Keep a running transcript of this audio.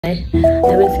I went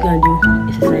to go and do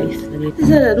exercise. This is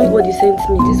that nobody sent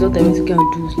me. This is what I went to go and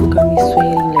do. Look at me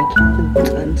sweating like a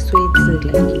goat and sweating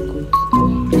like a goat.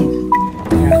 Please.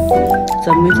 Yeah. So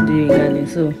I'm going to do it regardless.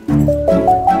 So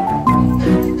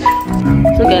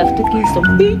guys, I've taken some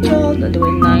pictures and they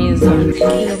were nice and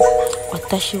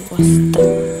what she was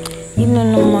you know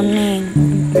no money.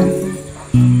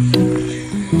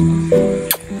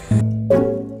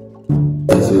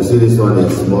 See, this one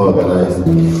is more organized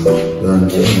than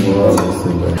just more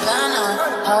system.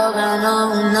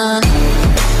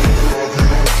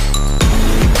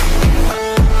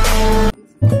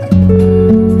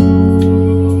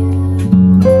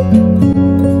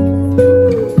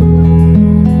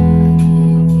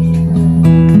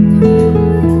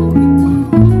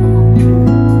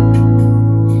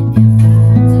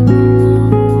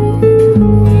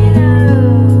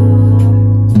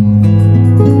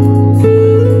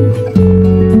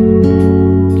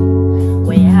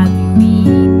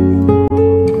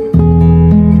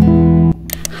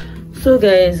 So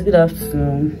guys, good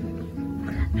afternoon.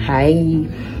 Hi.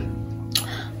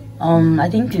 I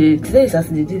think today is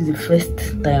Saturday. This is the first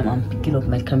time I'm picking up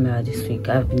my camera this week.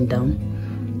 I've been down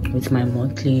with my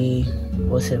monthly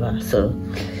whatever. So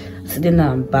today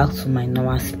now I'm back to my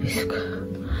normal space.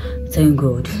 Thank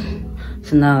God.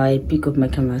 So now I pick up my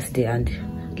camera today, and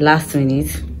last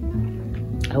minute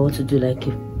I want to do like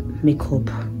a makeup.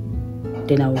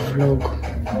 Then I will vlog.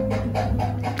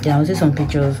 Then I'll take some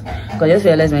pictures. I just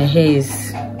realized my hair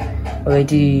is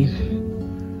already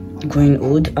growing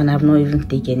old and I've not even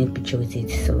taken any picture with it.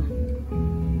 So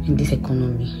in this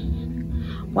economy,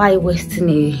 why wasting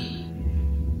a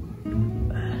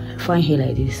fine hair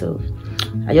like this? So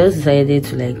I just decided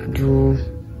to like do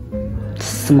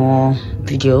small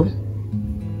video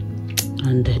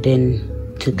and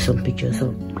then took some pictures.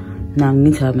 So now I'm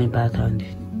going to have my bath and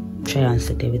try and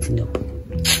set everything up.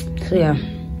 So yeah,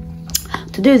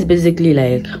 today is basically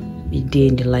like a day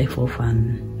in the life of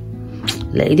an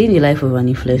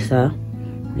influencer.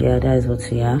 Yeah, that's what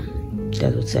we are. That's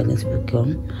what we're going to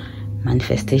become.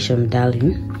 Manifestation,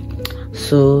 darling.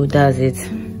 So that's it.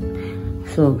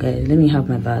 So guys, let me have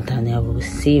my bath and I will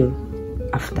see you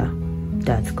after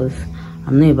that, because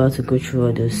I'm not about to go through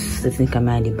all those setting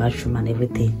camera in the bathroom and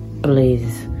everything.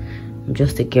 Please, I'm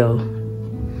just a girl.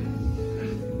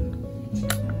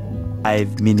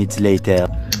 5 minutes later.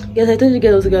 Yes, I told you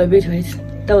guys I was going to bed, right?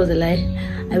 That was a lie.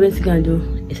 I went to go and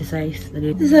do exercise.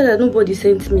 This is that nobody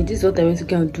sent me. This is what I went to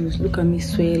go and do. Look at me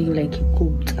sweating like a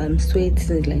goat. I'm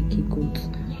sweating like a goat.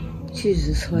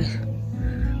 Jesus Christ.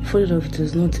 Funny enough, it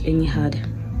was not any hard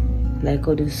like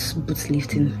all those boots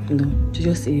lifting, you know, to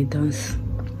just a dance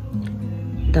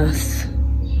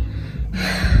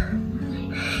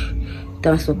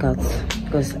workouts,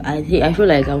 because I feel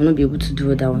like I will not be able to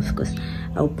do that ones because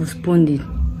I'll postpone it.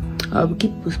 I'll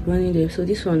keep postponing them. So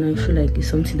this one I feel like it's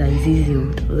something that is easy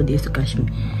with all days to catch me.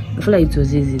 I feel like it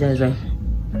was easy, that's why.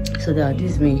 So that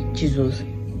this is me, Jesus.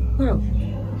 Wow.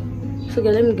 So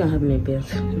guys, let me go and have my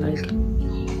bath. Like,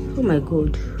 oh my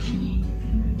God.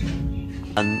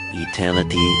 An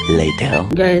eternity later.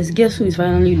 Guys, guess who is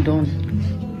finally done?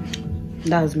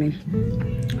 That's me.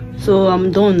 So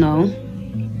I'm done now.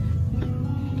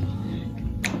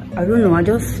 I don't know, I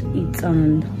just eat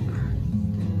and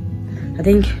I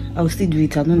think I'll still do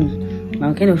it. I don't know,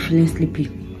 I'm kind of feeling sleepy,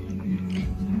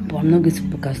 but I'm not going to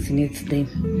procrastinate today.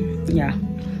 Yeah,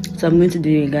 so I'm going to do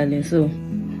it regardless. So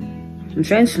I'm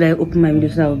trying to like open my video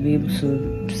so I'll be able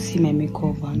to see my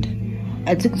makeup, and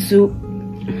I took 2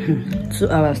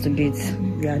 hours to get.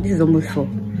 Yeah, this is almost 4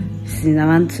 since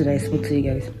around 2 that I spoke to you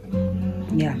guys.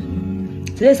 Yeah,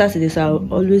 today is Saturday, so I'll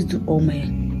always do all my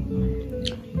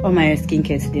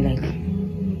skincare today, like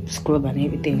scrub and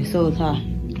everything. So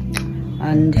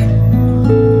and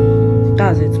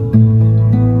that's it.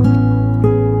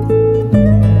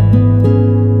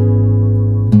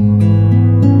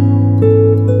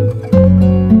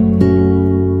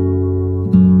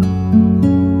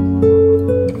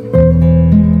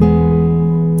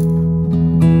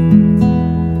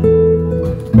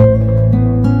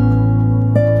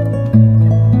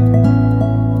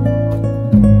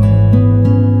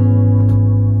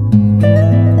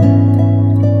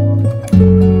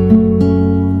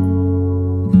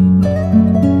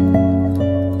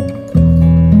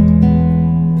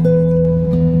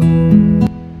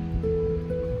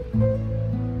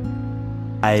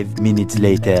 5 minutes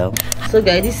later. So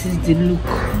guys, this is the look.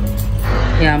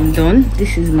 Yeah, I'm done.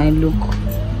 This is my look.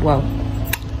 Wow.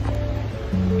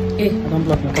 Hey, I don't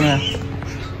block my camera.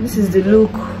 This is the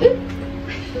look.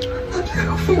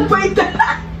 Wait.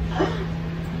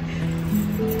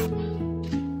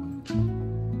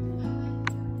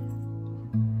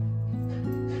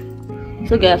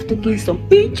 So guys, I've taken some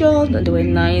pictures and they were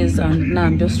nice, and now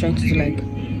I'm just trying to do like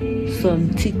some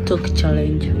TikTok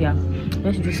challenge. Yeah,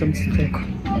 let's do some TikTok.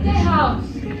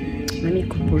 My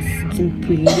makeup was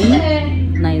simply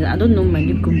nice. I don't know my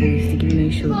lip combo is giving me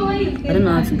a show. I don't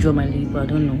know how to draw my lip, I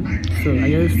don't know. So I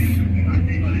just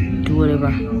do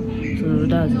whatever. So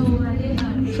that's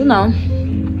it. So now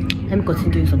let me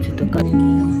continue doing some TikTok.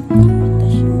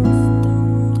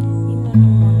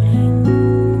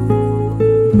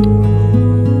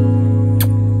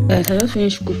 Guys, I just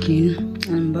finished cooking.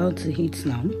 I'm about to eat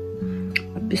now.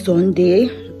 Happy Sunday.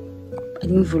 I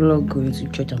didn't vlog going to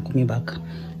church and coming back.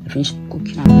 I finished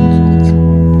cooking and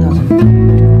I'm going to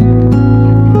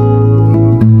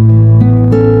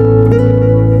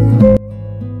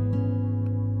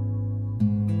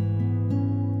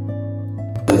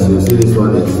eat. So you see this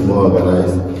one is more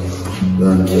organized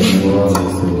than the more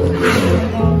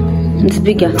system. It's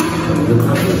bigger.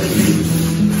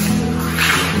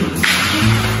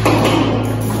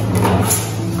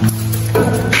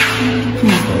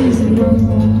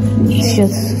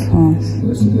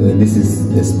 This is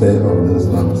a spare of those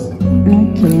lamps.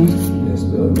 Okay. Yes,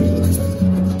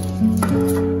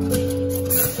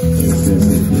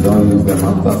 if you don't use them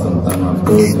after some time,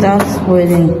 after it starts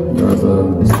boiling. That's all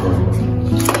this one.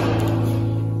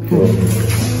 So,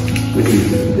 this is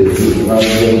the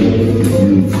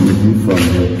you from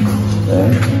here.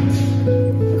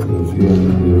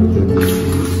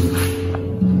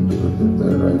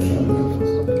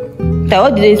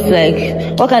 What do they like?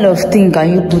 What kind of thing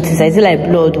can you put inside? Is it like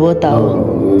blood, water?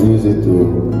 No, you use it to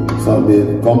some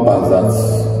compounds that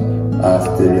are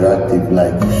stereoactive,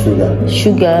 like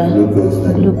sugar,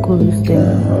 glucose,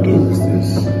 all those things.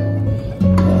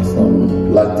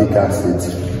 Some lactic acid,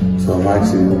 some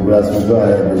acid. Whereas we go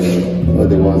ahead with all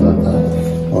the ones that are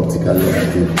optically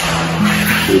active.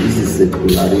 So this is a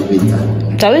polarimeter.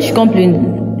 So which company?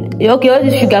 Okay, what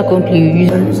is sugar company you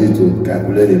use? I use it to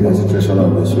calculate the concentration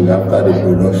of the sugar after the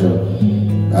production.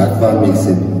 After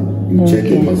mixing, you check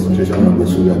the concentration of the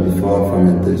sugar before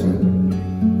fermentation.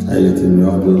 I get to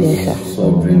know all those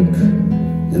soft drink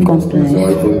industries or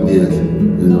even beers,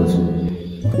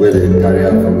 where they carry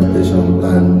out fermentation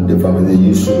and the fermentation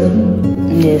use sugar.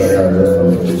 Carry out those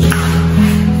fermentation.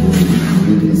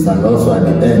 And also at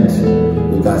the end,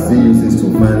 you can still use this to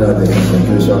find out the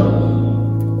concentration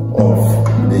of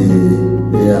the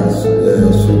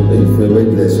if we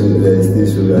make the sugar, there is still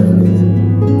sugar in it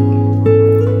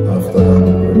after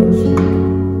production.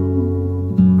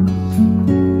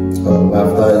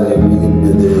 After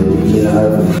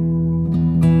the